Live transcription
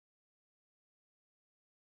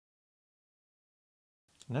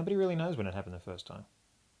Nobody really knows when it happened the first time.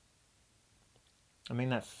 I mean,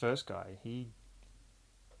 that first guy, he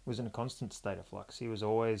was in a constant state of flux. He was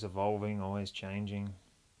always evolving, always changing.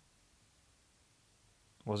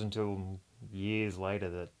 It wasn't until years later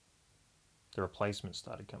that the replacements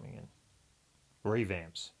started coming in.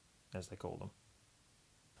 Revamps, as they call them.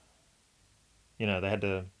 You know, they had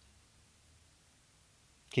to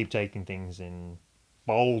keep taking things in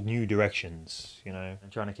bold new directions, you know,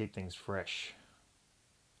 and trying to keep things fresh.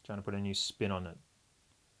 Trying to put a new spin on it.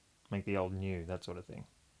 Make the old new, that sort of thing.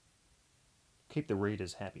 Keep the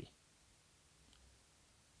readers happy.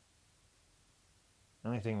 The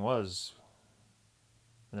only thing was,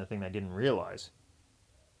 and the thing they didn't realise,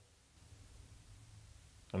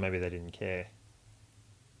 or maybe they didn't care.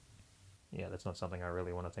 Yeah, that's not something I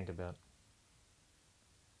really want to think about.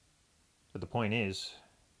 But the point is,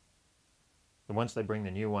 that once they bring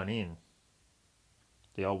the new one in,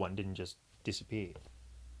 the old one didn't just disappear.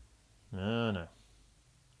 No, no.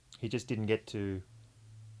 He just didn't get to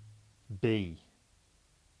be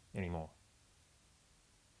anymore.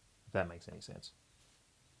 If that makes any sense.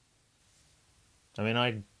 I mean,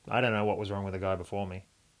 I don't know what was wrong with the guy before me.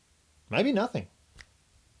 Maybe nothing.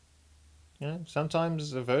 You know,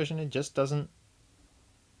 sometimes a version, it just doesn't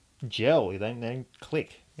gel. They don't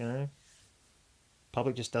click, you know.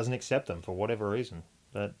 Public just doesn't accept them for whatever reason.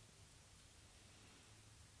 But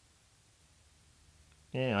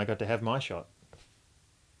yeah, I got to have my shot.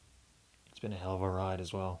 It's been a hell of a ride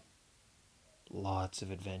as well. Lots of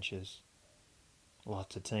adventures.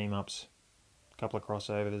 Lots of team ups. A couple of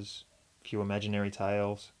crossovers. A few imaginary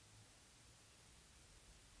tales.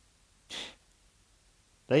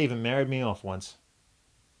 They even married me off once.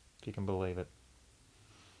 If you can believe it.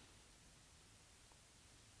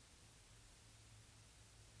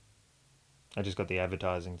 I just got the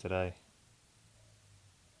advertising today.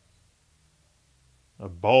 A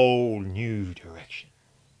bold new direction.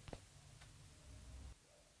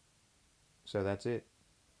 So that's it.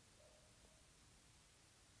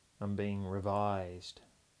 I'm being revised.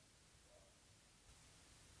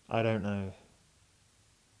 I don't know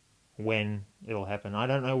when it'll happen. I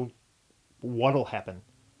don't know what'll happen.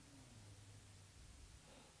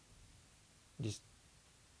 Just,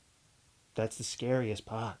 that's the scariest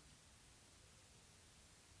part.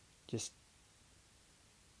 Just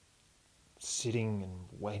sitting and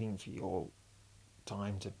waiting for your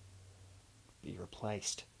time to be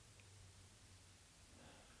replaced.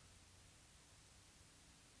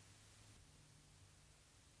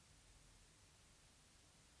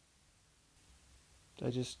 I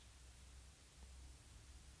just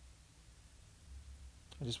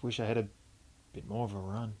wish I had a bit more of a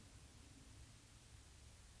run.